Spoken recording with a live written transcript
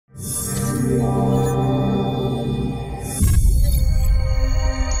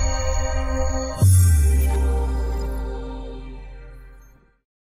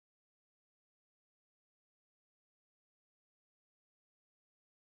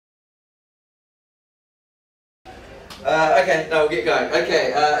Okay, no, we'll get going.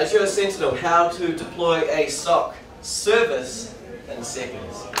 Okay, Azure Sentinel, how to deploy a SOC service in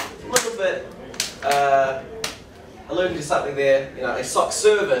seconds. A little bit alluding to something there. You know, a SOC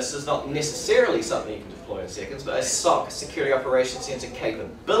service is not necessarily something you can deploy in seconds, but a SOC, Security Operations Center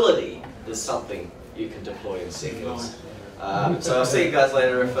capability, is something you can deploy in seconds. So I'll see you guys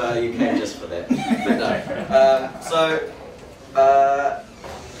later if you came just for that. But no.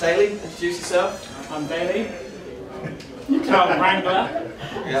 Daly, introduce yourself. I'm Daly. Cloud Wrangler.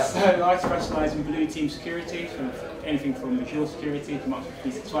 Yeah. So I specialise in blue team security, anything from Azure security to Microsoft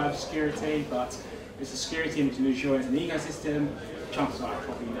 365 security, but it's a security which in Azure is an ecosystem. Chances are I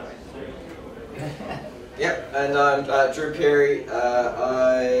probably know it. Yep, and I'm Drew Perry.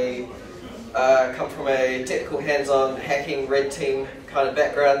 I come from a technical hands-on hacking red team kind of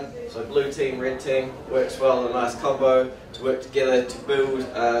background. So blue team, red team works well in a nice combo to work together to build.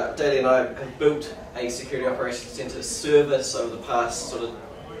 Daly and I have built a Security Operations Center service over the past sort of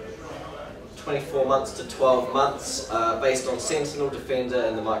 24 months to 12 months based on Sentinel, Defender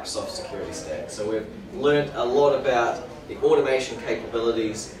and the Microsoft security stack. So we've learned a lot about the automation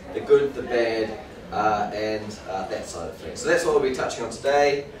capabilities, the good, the bad, and that side of things. So that's what we'll be touching on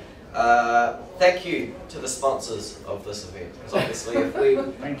today. Thank you to the sponsors of this event. Because obviously, if we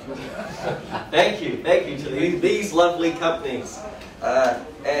thank you to these lovely companies,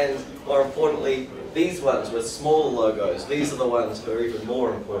 and more importantly, these ones with smaller logos. These are the ones who are even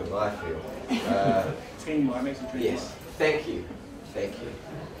more important, I feel. Teamwork makes a dream. Yes, thank you.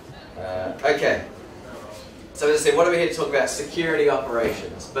 Okay. So as I said, what are we here to talk about? Security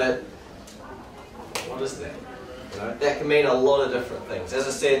operations, but what is that? You know, that can mean a lot of different things. As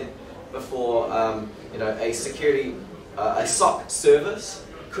I said before, you know, a security, a SOC service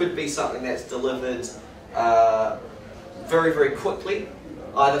could be something that's delivered very, very quickly,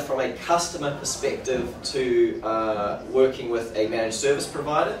 either from a customer perspective to working with a managed service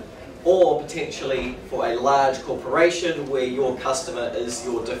provider, or potentially for a large corporation where your customer is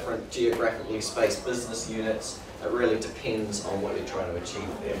your different geographically spaced business units. It really depends on what you're trying to achieve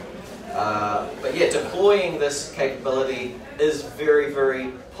there. But yeah, deploying this capability is very,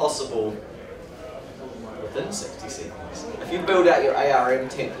 very possible within 60 seconds. If you build out your ARM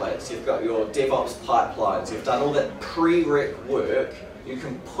templates, you've got your DevOps pipelines, you've done all that prereq work, you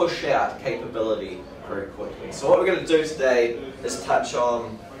can push out capability very quickly. So what we're going to do today is touch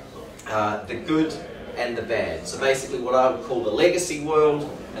on the good and the bad. So basically what I would call the legacy world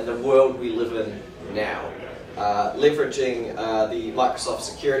and the world we live in now. Leveraging the Microsoft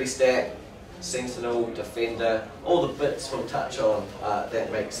security stack, Sentinel, Defender, all the bits we'll touch on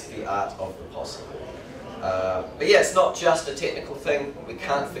that makes the art of the possible. But yeah, it's not just a technical thing. We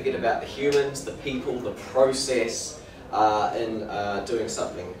can't forget about the humans, the people, the process in doing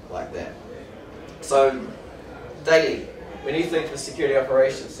something like that. So, Daly, when you think of the Security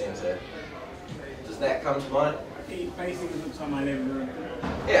Operations Center, does that come to mind? It basically looks like my living room.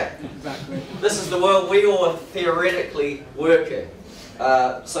 Yeah. Exactly. This is the world we all theoretically work in.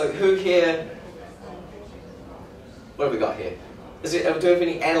 So who here, what have we got here? Do we have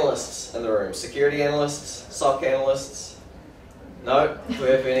any analysts in the room? Security analysts? SOC analysts? No? Do we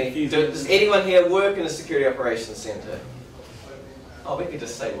have any? Does anyone here work in a Security Operations Center? Oh, we could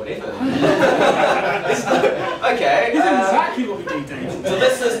just say whatever. Okay. This is exactly what we do, Dave. So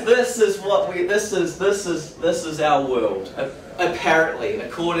this is our world. Apparently,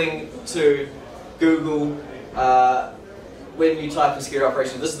 according to Google, when you type in security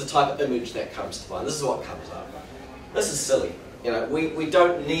operations, this is the type of image that comes to mind. This is what comes up. This is silly. You know, we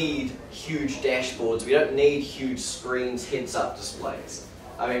don't need huge dashboards. We don't need huge screens, heads-up displays.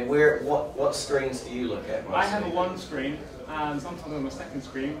 I mean, what screens do you look at mostly? I have a one screen, and sometimes on my second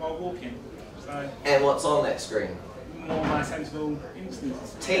screen while walking. So and what's on that screen? More my Sentinel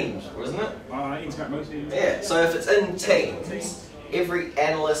instances. Teams, wasn't it? I interact mostly with Yeah, so if it's in Teams, every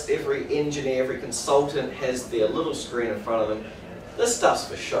analyst, every engineer, every consultant has their little screen in front of them. This stuff's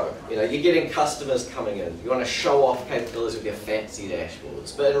for show. You know, you're getting customers coming in. You want to show off capabilities with your fancy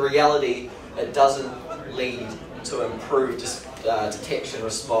dashboards. But in reality, it doesn't lead to improved detection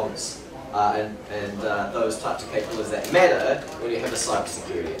response and those types of capabilities that matter when you have a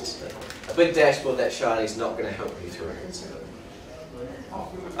cybersecurity incident. A big dashboard that's shiny is not going to help you through an incident.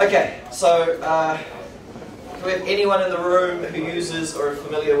 Okay, so do we have anyone in the room who uses or are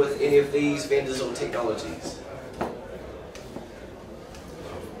familiar with any of these vendors or technologies?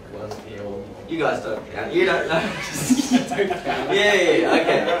 You guys don't count. You don't know. Yeah,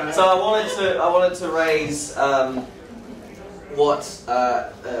 okay. So I wanted to raise what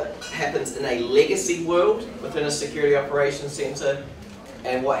happens in a legacy world within a security operations center,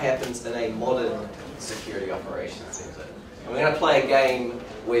 and what happens in a modern security operations center. And we're going to play a game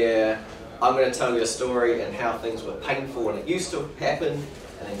where I'm going to tell you a story and how things were painful when it used to happen,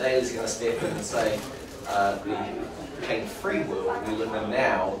 and then Daly's going to step in and say the pain-free world we live in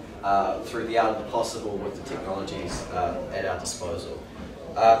now through the art of the possible with the technologies at our disposal.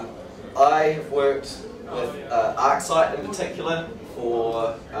 I have worked with ArcSight in particular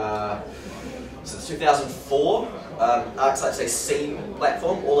for since 2004. ArcSight's a SIEM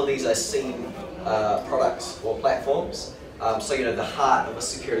platform. All of these are SIEM products or platforms. So you know, the heart of a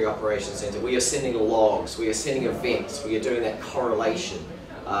security operations center. We are sending logs, we are sending events, we are doing that correlation.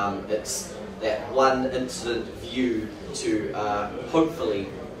 It's that one incident view to hopefully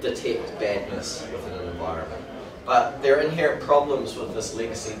detect badness within an environment. But there are inherent problems with this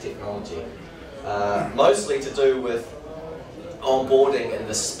legacy technology, mostly to do with onboarding and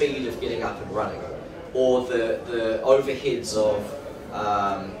the speed of getting up and running, or the overheads of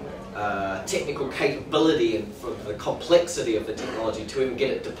technical capability and for the complexity of the technology to even get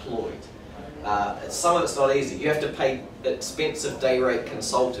it deployed. Some of it's not easy. You have to pay expensive day rate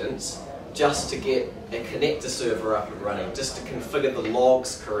consultants just to get a connector server up and running, just to configure the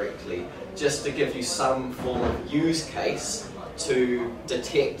logs correctly, just to give you some form of use case to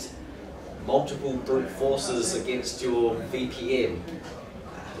detect multiple brute forces against your VPN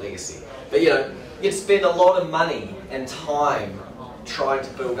legacy. But you know, you'd spend a lot of money and time trying to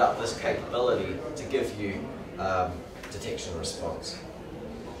build up this capability to give you detection and response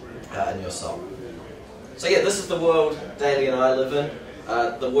in your SOC. So yeah, this is the world Daly and I live in,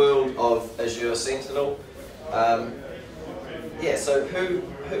 the world of Azure Sentinel. Yeah, so who,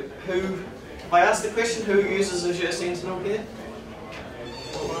 if I ask the question, who uses Azure Sentinel here?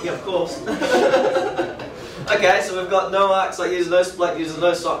 Yeah, of course. Okay, so we've got no ArcSight users, no Splunk users,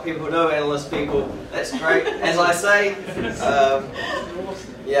 no SOC people, no analyst people. That's great. As I say,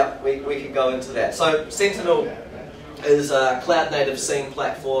 yeah, we can go into that. So Sentinel is a cloud-native SIEM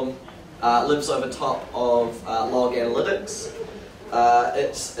platform, lives over top of log analytics.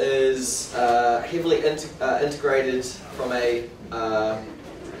 It is heavily integrated from a,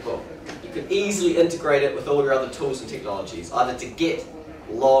 well, you can easily integrate it with all your other tools and technologies, either to get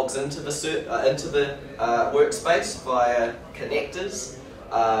logs into the workspace via connectors.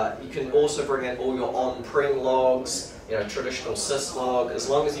 You can also bring in all your on-prem logs, you know, traditional syslog, as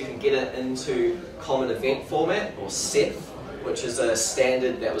long as you can get it into common event format, or CEF, which is a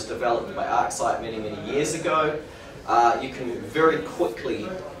standard that was developed by ArcSight many, many years ago. You can very quickly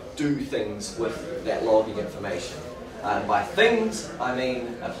do things with that logging information. By things, I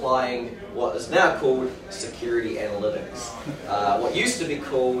mean applying what is now called security analytics. What used to be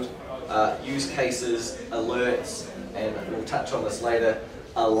called use cases, alerts, and we'll touch on this later,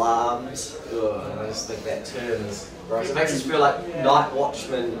 alarms. Ugh, I just think that term is gross. It makes us feel like night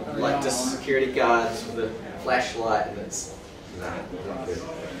watchmen, like just security guards with a flashlight, and it's not good.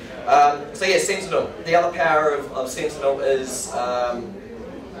 So yeah, Sentinel. The other power of Sentinel is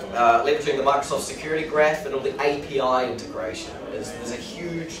leveraging the Microsoft Security Graph and all the API integration. There's a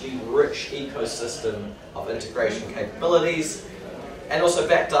hugely rich ecosystem of integration capabilities, and also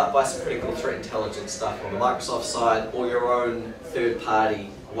backed up by some pretty cool threat intelligence stuff on the Microsoft side, or your own third-party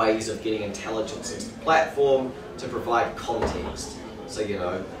ways of getting intelligence into the platform to provide context. So you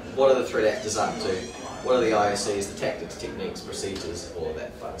know, what are the threat actors up to? What are the IOCs, the tactics, techniques, procedures, all of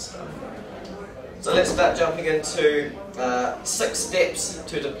that fun stuff. So let's start jumping into 6 steps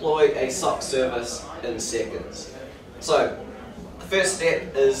to deploy a SOC service in seconds. So the first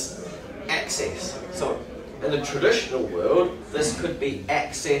step is access. So in the traditional world, this could be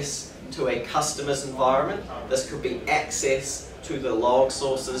access to a customer's environment. This could be access to the log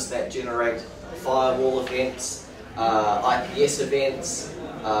sources that generate firewall events, IPS events,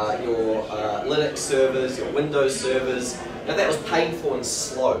 your Linux servers, your Windows servers. Now that was painful and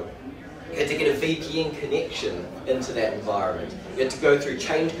slow. You had to get a VPN connection into that environment. You had to go through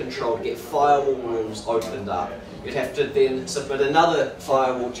change control to get firewall rules opened up. You'd have to then submit another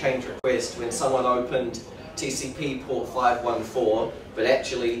firewall change request when someone opened TCP port 514, but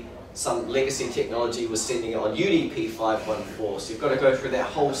actually some legacy technology was sending it on UDP 514. So you've got to go through that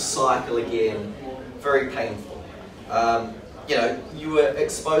whole cycle again. Very painful. You know, you were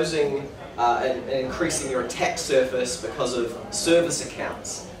exposing and increasing your attack surface because of service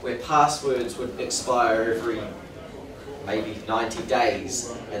accounts, where passwords would expire every maybe 90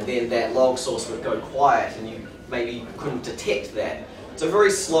 days, and then that log source would go quiet and you maybe couldn't detect that. So very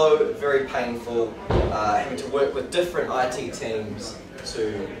slow, very painful, having to work with different IT teams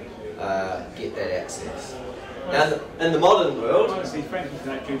to get that access. Now, in the modern world, honestly, thank you for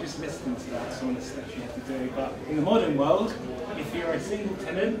that, Joe. Just listening to that, some of the steps you have to do. But in the modern world, if you're a single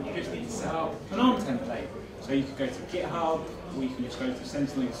tenant, you just need to set up an ARM template. So you could go to GitHub, or you can just go to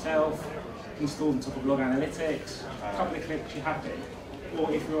Sentinel yourself, install on top of Log Analytics, a couple of clicks, you're happy.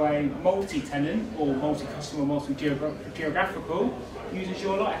 Or if you're a multi-tenant or multi-customer, multi-geographical, use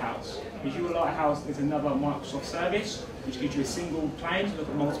Azure Lighthouse. Azure Lighthouse is another Microsoft service which gives you a single plane to look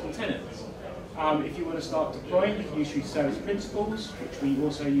at multiple tenants. If you want to start deploying, you can use through service principles, which we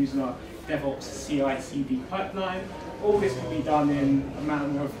also use in our DevOps CI/CD pipeline. All this can be done in a matter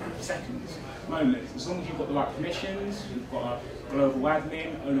of seconds, moments. As long as you've got the right permissions, you've got a global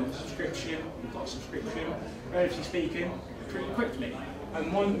admin, owner of a subscription, you've got a subscription, relatively speaking, pretty quickly.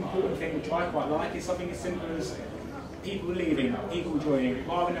 And one important thing which I quite like is something as simple as people leaving, people joining.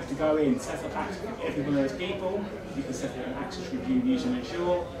 Rather than have to go in, set up access for every one of those people, you can set up an access review using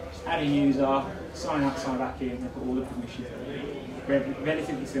Azure, add a user, sign out, sign back in, and put all the permissions in.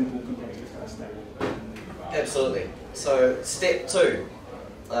 Relatively simple compared to the first step. Absolutely. So, step 2.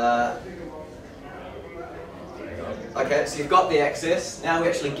 Okay, so you've got the access. Now we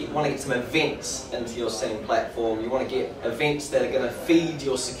actually want to get some events into your same platform. You want to get events that are going to feed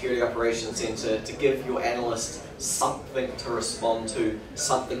your security operations center to give your analysts something to respond to,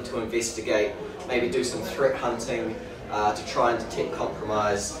 something to investigate, maybe do some threat hunting to try and detect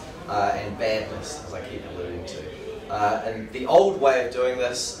compromise and badness, as I keep alluding to. And the old way of doing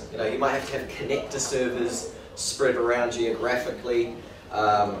this, you might have to have connector servers spread around geographically.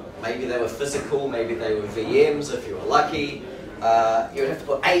 Maybe they were physical, maybe they were VMs if you were lucky. You would have to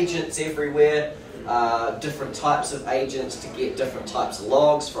put agents everywhere, different types of agents to get different types of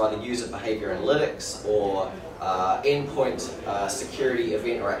logs for either user behavior analytics or endpoint security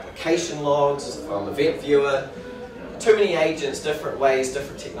event or application logs from Event Viewer. Too many agents, different ways,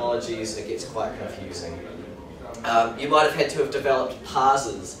 different technologies, it gets quite confusing. You might have had to have developed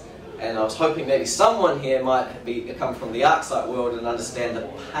parsers. And I was hoping maybe someone here might come from the ArcSight world and understand the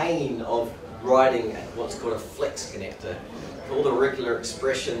pain of writing what's called a flex connector. All the regular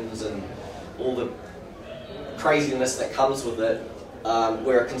expressions and all the craziness that comes with it,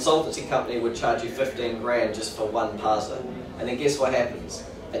 where a consultancy company would charge you 15 grand just for one parser. And then guess what happens?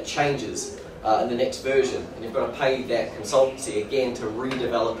 It changes in the next version, and you've got to pay that consultancy again to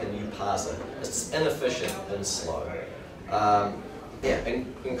redevelop a new parser. It's inefficient and slow.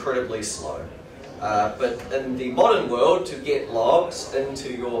 Incredibly slow. But in the modern world, to get logs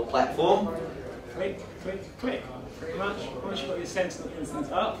into your platform, click, click, click. Pretty much. Once you've got your Sentinel instance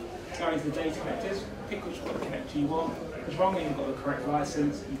up, go into the data connectors, pick which connector you want. As long as you've got the correct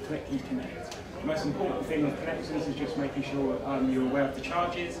license, you click, you connect. The most important thing with connectors is just making sure you're aware of the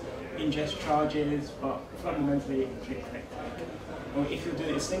charges, ingest charges, but fundamentally, click, click, click. Or if you're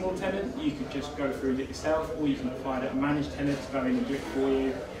doing a single tenant, you could just go through it yourself, or you can provide a managed tenant to go in and do it for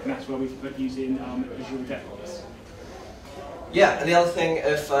you, and that's where we put using Azure DevOps. Yeah, and the other thing,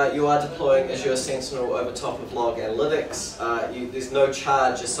 if you are deploying Azure Sentinel over top of Log Analytics, there's no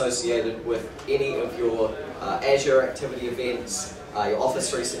charge associated with any of your Azure activity events, your Office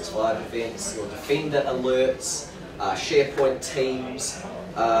 365 events, your Defender alerts, SharePoint teams.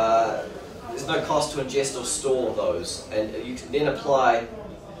 There's no cost to ingest or store those, and you can then apply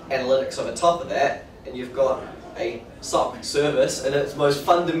analytics over top of that, and you've got a SOC service in its most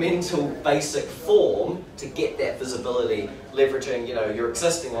fundamental, basic form to get that visibility, leveraging your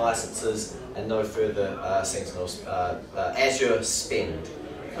existing licenses and no further Sentinel's Azure spend.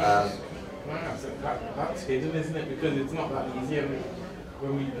 That's hidden, isn't it? Because it's not that easy.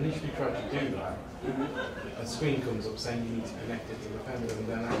 When we initially tried to do that, a screen comes up saying you need to connect it to the Defender, and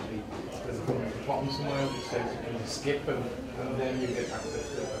then actually there's a button at the bottom somewhere which says you can just skip and then you get access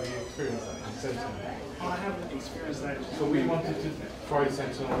to it. Have you experienced that in Sentinel? I haven't experienced that. So we wanted to try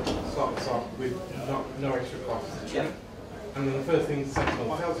Sentinel SOC with no extra cost. Yeah. And then the first thing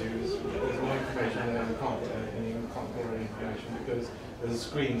Sentinel tells you is there's no information there, you can't put anything, you can't put any information because there's a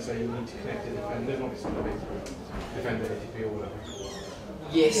screen saying you need to connect to the Defender, not Defender ATP or whatever.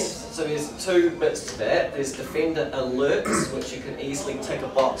 Yes, so there's two bits to that. There's Defender alerts, which you can easily tick a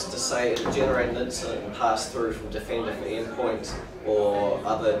box to say generate an incident and pass through from Defender for endpoint or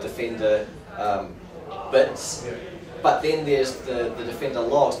other Defender bits. Yeah. But then there's the Defender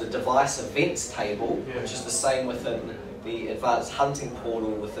logs, the device events table, which is the same within the advanced hunting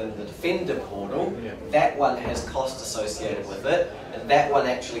portal within the Defender portal. Yeah. That one has cost associated with it, and that one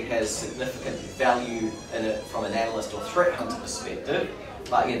actually has significant value in it from an analyst or threat hunter perspective.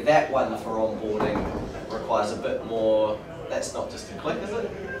 But yeah, that one for onboarding requires a bit more. That's not just a click, is it?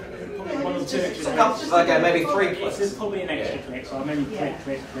 Probably one or two extra Okay, maybe 3 clicks. It's probably an extra click, so maybe click,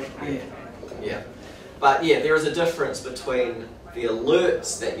 click, click, and Yeah. But yeah, there is a difference between the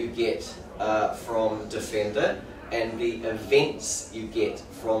alerts that you get from Defender and the events you get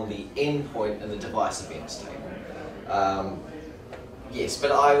from the endpoint in the device events table. Yes,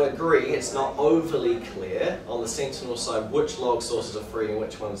 but I agree it's not overly clear on the Sentinel side which log sources are free and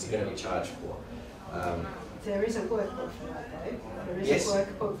which ones are going to be charged for. There is a workbook for that though. There is Yes. a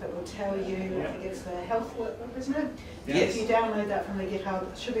workbook that will tell you, I think it's the health workbook, isn't it? Yes. If you download that from the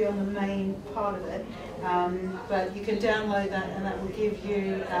GitHub, it should be on the main part of it. But you can download that and that will give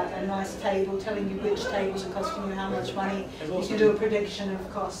you a nice table telling you which tables are costing you how much money. You can do a prediction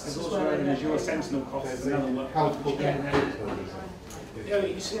of costs There's as also well. an Azure Sentinel cost, There's another a workbook. how to book Yeah,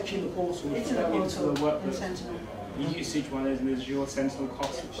 it's actually in the portal. It's in the into the portal in workbook. Sentinel. The usage one is an Azure Sentinel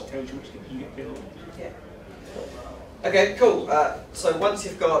cost, which tells you which you get billed. Yeah. Okay, cool. So once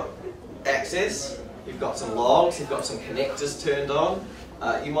you've got access, you've got some logs, you've got some connectors turned on,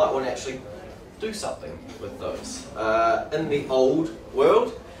 you might want to actually do something with those. In the old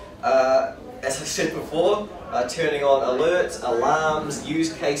world, as I said before, turning on alerts, alarms,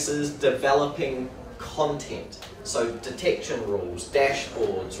 use cases, developing content. So detection rules,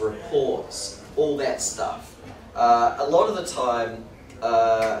 dashboards, reports, all that stuff. A lot of the time,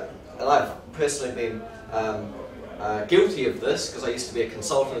 and I've personally been guilty of this because I used to be a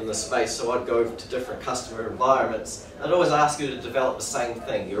consultant in this space, so I'd go to different customer environments. I'd always ask you to develop the same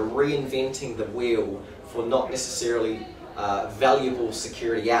thing. You're reinventing the wheel for not necessarily valuable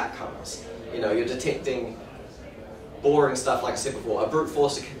security outcomes. You know, you're detecting boring stuff, like I said before, a brute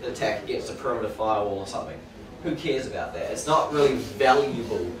force attack against a perimeter firewall or something. Who cares about that? It's not really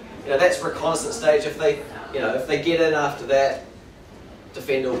valuable. You know, that's reconnaissance stage. If they, if they get in after that,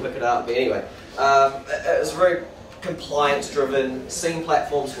 Defender will pick it up. But anyway, it was very compliance-driven. Scene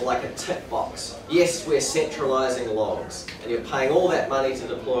platforms were like a tick box. Yes, we're centralizing logs, and you're paying all that money to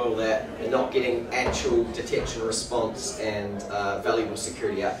deploy all that, and not getting actual detection response and valuable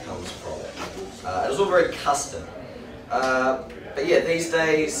security outcomes from it. It was all very custom. But yeah, these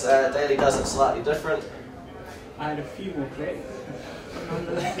days, Daily does it slightly different. I had a few more clicks.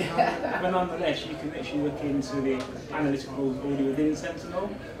 But nonetheless, you can literally look into the analytical rules already within Sentinel.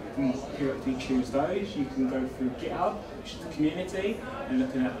 You can periodically choose those. You can go through GitHub, which is the community, and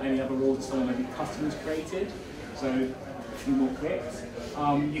looking at any other rules that someone maybe customers created. So a few more clicks.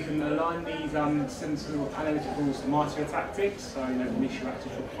 You can align these Sentinel analytical rules to MITRE tactics, so initial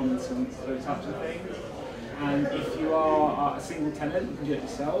active reconnaissance, those types of things. And if you are a single tenant, you can do it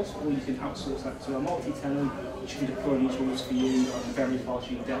yourselves, or you can outsource that to a multi-tenant, which can deploy these rules for you very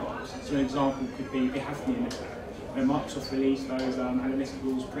fast using DevOps. So an example could be, it has to be in the cloud. Microsoft released those analytic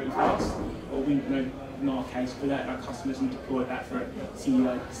rules pretty fast, or we in our case, we let our customers and deploy that for a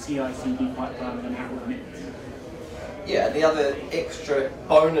CI/CD pipeline in a matter of minutes. Yeah, the other extra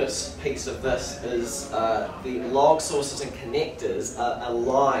bonus piece of this is the log sources and connectors are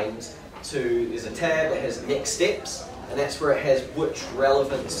aligned to, there's a tab that has next steps, and that's where it has which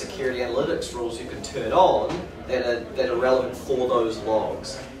relevant security analytics rules you can turn on that are relevant for those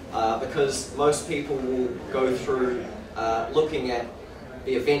logs. Because most people will go through looking at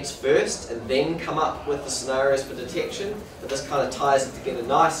the events first and then come up with the scenarios for detection, but this kind of ties it together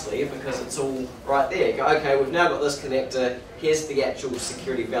nicely because it's all right there. You go, okay, we've now got this connector, here's the actual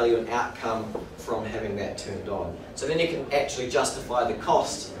security value and outcome from having that turned on. So then you can actually justify the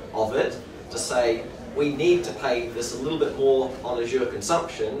cost of it to say, we need to pay this a little bit more on Azure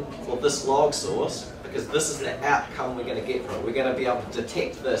consumption for this log source because this is the outcome we're going to get from it. We're going to be able to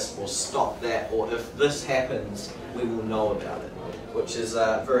detect this or stop that, or if this happens, we will know about it, which is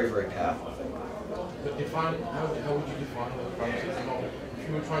very, very powerful. But define, how would you define the parameters? If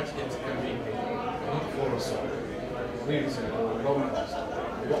you were trying to get to MVP, not for a SOC, really simple, low cost,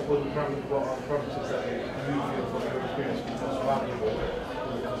 what are the parameters that you feel from your experience would be most valuable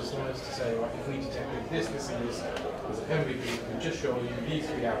for the customers to say, right, if we detected this, this, and this as an MVP, we just show you these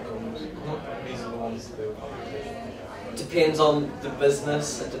three outcomes, not these are the ones that they were probably. Depends on the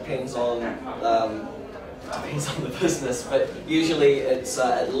business, it depends on the business, but usually it's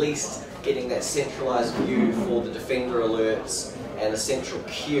at least getting that centralized view for the Defender alerts and a central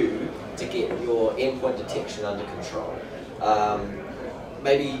queue to get your endpoint detection under control.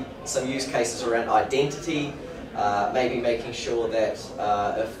 Maybe some use cases around identity, maybe making sure that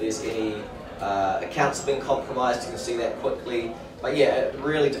if there's any accounts have been compromised, you can see that quickly. But yeah, it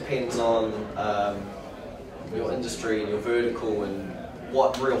really depends on your industry and your vertical and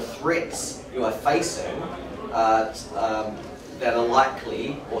what real threats you are facing that are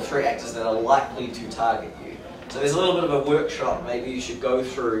likely, or threat actors that are likely to target you. So there's a little bit of a workshop maybe you should go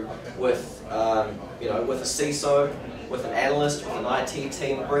through with, you know, with a CISO, with an analyst, with an IT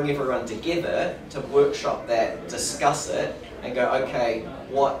team, bring everyone together to workshop that, discuss it, and go, okay,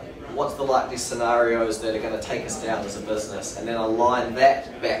 what's the likely scenarios that are going to take us down as a business, and then align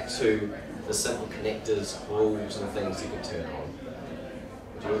that back to the simple connectors, rules, and things you can turn on.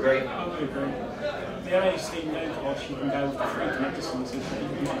 Would you agree? I would agree. The only thing low cost you can go with the free connector solutions.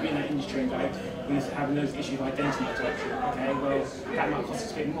 You might be in that industry and go, we're having those issues with identity protection. Okay, well, that might cost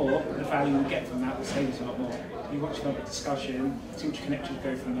us a bit more, but the value we'll get from that will save us a lot more. You watch another discussion, see which connections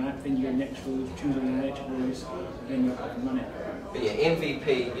go from that, then your next rules, choose all the next rules, then you're up and running. But yeah,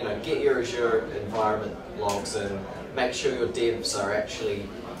 MVP, you know, get your Azure environment logs in, make sure your devs are actually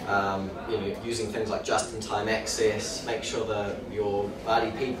you know, using things like just-in-time access, make sure that your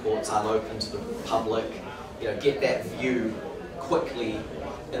RDP ports aren't open to the public, you know, get that view quickly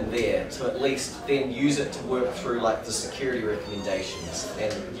in there to at least then use it to work through like the security recommendations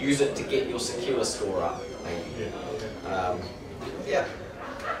and use it to get your secure score up. Yeah.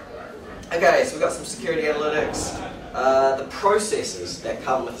 Okay, so we've got some security analytics. The processes that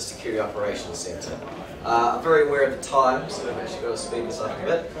come with the Security Operations Center. I'm very aware of the time, so I've actually got to speed this up a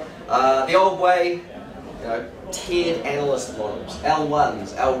bit. The old way, you know, tiered analyst models,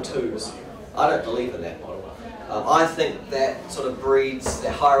 L1s, L2s. I don't believe in that model. I think that sort of breeds,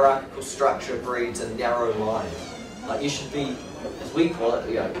 that hierarchical structure breeds a narrow line. Like you should be, as we call it,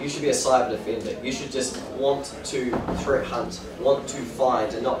 you know, you should be a cyber defender. You should just want to threat hunt, want to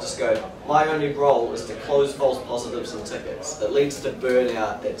find, and not just go, my only role is to close false positives and tickets. It leads to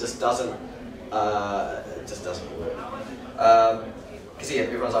burnout. It just doesn't work. Because yeah,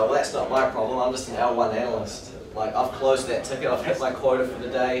 everyone's like, well, that's not my problem. I'm just an L1 analyst. Like, I've closed that ticket. I've hit my quota for the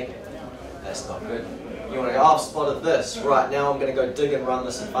day. That's not good. You want to go, I've spotted this. Right, now I'm going to go dig and run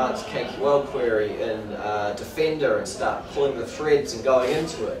this advanced KQL query in Defender and start pulling the threads and going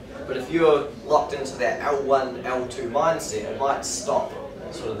into it. But if you're locked into that L1, L2 mindset, it might stop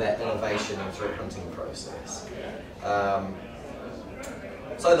sort of that innovation and threat hunting process.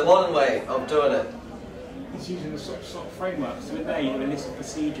 So the modern way of doing it, it's using the SOC framework. So in there you have a list of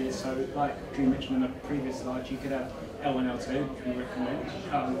procedures. So like Drew mentioned in the previous slide, you could have L1, L2, which we recommend.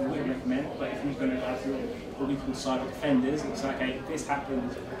 But if you're going to have your what we call cyber defenders, it's like, okay, if this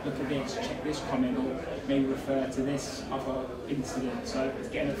happens, look at this, check this comment, or maybe refer to this other incident. So it's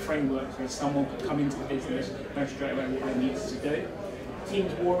getting a framework where someone could come into the business, know straight away what they need to do.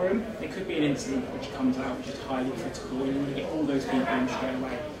 Teams war room, there could be an incident which comes out which is highly critical, and you get all those people in straight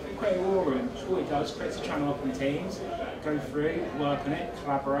away. Create a war room, all it does, creates a channel up in Teams, go through, work on it,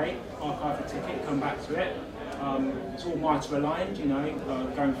 collaborate, archive the ticket, come back to it. It's all MITRE aligned, you know,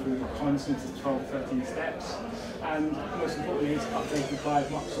 going through the constants of 12, 13 steps. And most importantly, it's updated by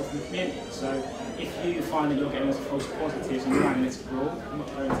Microsoft and the community. So if you find that you're getting lots of false positives on your analytical rule, you're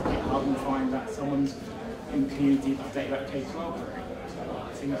not going to GitHub and find that someone's in the community updated that K12 query. So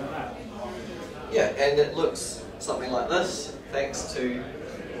things like that. yeah, and it looks something like this, thanks to,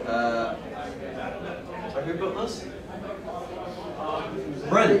 so who built this?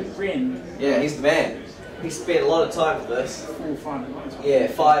 Rin. Yeah, he's the man. He spent a lot of time for this. 4 or 5 months. Yeah,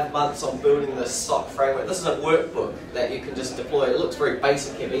 5 months on building this SOC framework. This is a workbook that you can just deploy. It looks very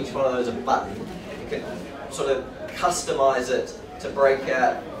basic here. Each one of those is a button. You can sort of customize it to break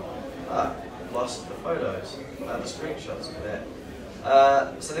out. Lost the photos, the screenshots of that.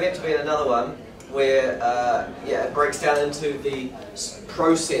 So there meant to be another one where yeah, it breaks down into the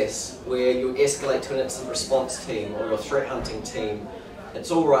process where you escalate to an incident response team or a threat hunting team. It's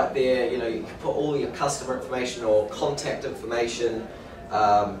all right there. You know, you can put all your customer information or contact information.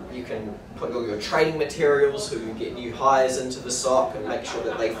 You can put all your training materials, who you get new hires into the SOC, and make sure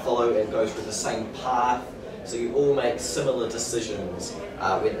that they follow and go through the same path. So you all make similar decisions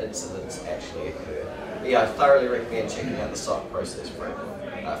when incidents actually occur. But yeah, I thoroughly recommend checking out the SOC process framework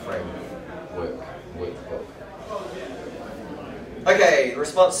workbook. Okay, the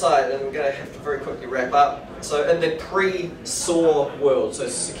response side, and we're going to have to very quickly wrap up. So in the pre-SOAR world, so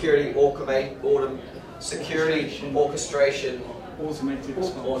security orchestration,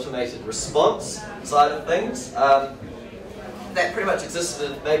 automated response side of things, that pretty much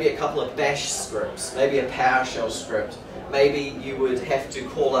existed in maybe a couple of bash scripts, maybe a PowerShell script. Maybe you would have to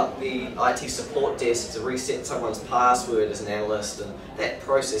call up the IT support desk to reset someone's password as an analyst, and that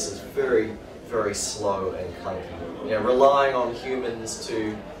process is very, very slow and clunky. You know, relying on humans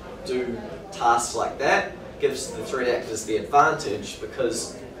to do tasks like that gives the threat actors the advantage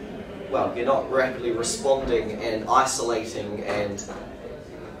because, well, you're not rapidly responding and isolating and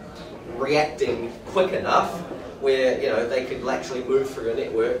reacting quick enough where, you know, they could actually move through a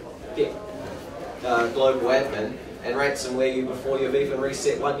network, get global admin and ransomware you before you've even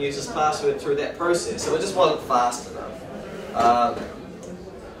reset one user's password through that process. So it just wasn't fast enough.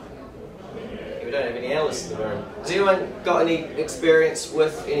 We don't have any analysts in the room. Has anyone got any experience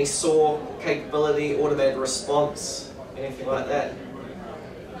with any SOC capability, automated response, anything like that?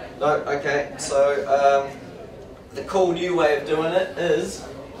 No? Okay, so the cool new way of doing it is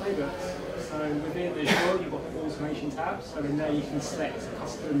playbooks. So within Azure, you've got the automation tab. So in there you can select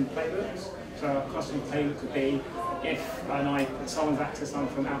custom playbooks. So a custom playbook could be if someone's accessed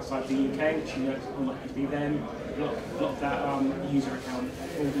someone from outside the UK, which you know is unlikely to be them, block that user account.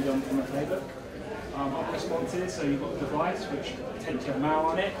 It will be done from a playbook. Other responses, so you've got a device which potentially have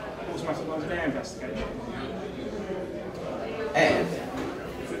malware on it, automatically runs their investigation. and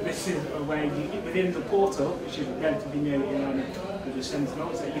So this is a way within the portal, which is relatively new in Azure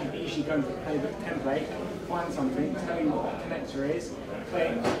Sentinel, so you can easily go into the playbook template, find something, tell you what the connector is,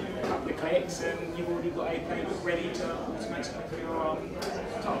 click, a couple of clicks, and you've already got a playbook ready to automate some of your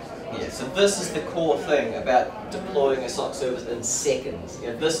tasks. yeah, so this is the core thing about deploying a SOC service in seconds. You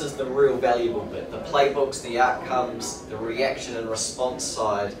know, this is the real valuable bit. The playbooks, the outcomes, the reaction and response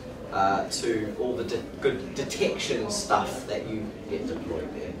side to all the good detection stuff that you get deployed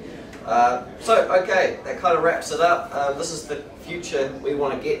there. So, okay, that kind of wraps it up. This is the future we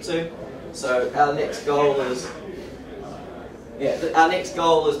want to get to. So our next goal is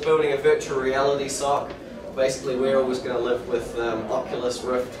building a virtual reality SOC. Basically, we're always going to live with Oculus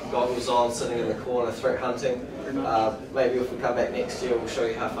Rift goggles on, sitting in the corner, threat hunting. Maybe if we come back next year, we'll show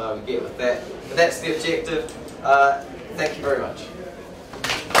you how far we get with that. But that's the objective. Thank you very much.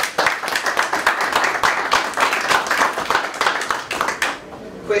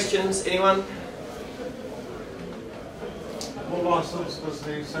 Questions? Anyone? What license does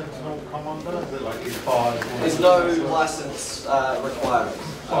the Sentinel come under? Is it like E5? There's no license requirement.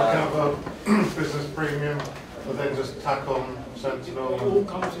 So I can have a business premium, but then just tack on Sentinel It all and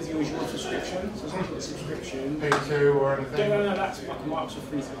comes with your usual subscription, so as long as you've got a subscription. P2 or anything? No, that's like a Microsoft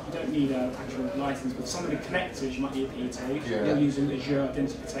 365. You don't need an actual license, but some of the connectors you might need a P2. Yeah. You're using Azure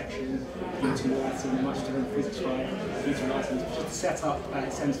Identity Protection, P2 license, much different than 365, P2 license. Just to set up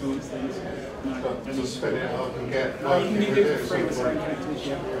Sentinel instance. No, But don't to need spin it up and get No, you can working do with it for free with sort certain of connectors,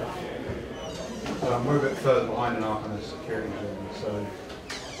 yeah. We're a bit further behind in our kind of security journey, so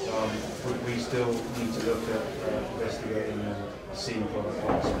we still need to look at investigating a SIEM product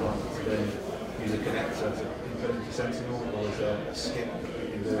like Splunk to then use a connector to input into Sentinel, or is there a skip?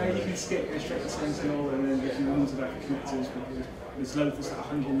 You can skip, go straight to Sentinel, and then if you want to go for connectors, because there's loads, there's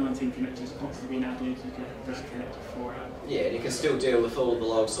like 119 connectors constantly being added, you can press a connector for it. Yeah, and you can still deal with all of the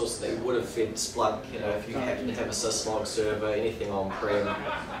log sources that you would have fed Splunk. You know, if you happen to have a syslog server, anything on-prem,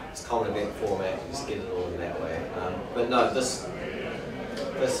 it's common event format, you just get it all in that way. But no, this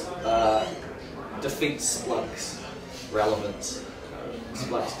defeats Splunk's relevance.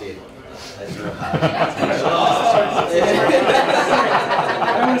 Splunk's dead. That's real hard. I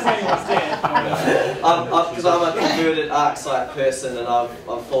don't want to say anyone's dead. Because I'm a converted ArcSight person, and I've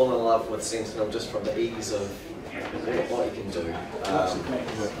fallen in love with Sentinel just from the ease of what you can do.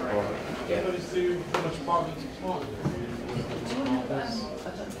 Yeah. do how much market support?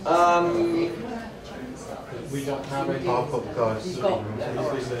 we don't have any half of guys.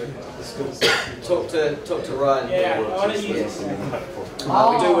 Talk to Ryan. Yeah, why don't you Yes. just... We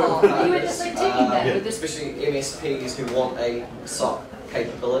do work with You were partners, just like taking that with this. especially MSPs who want a SOC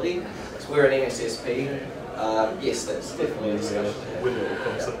capability. So we're an MSSP. Yes, that's definitely a discussion.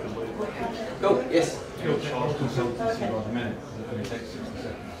 Cool. Yes. You'll charge consultancy by the minute, because it only takes 60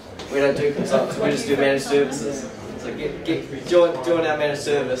 seconds. We don't do consultants. We just do managed services. So join our managed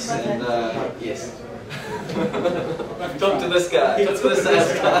service, and yes. Talk to this guy. Talk to the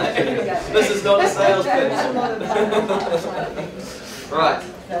sales guy. This is not a sales pitch. Right.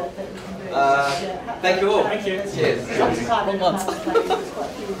 Thank you all. Thank you. Cheers. One month.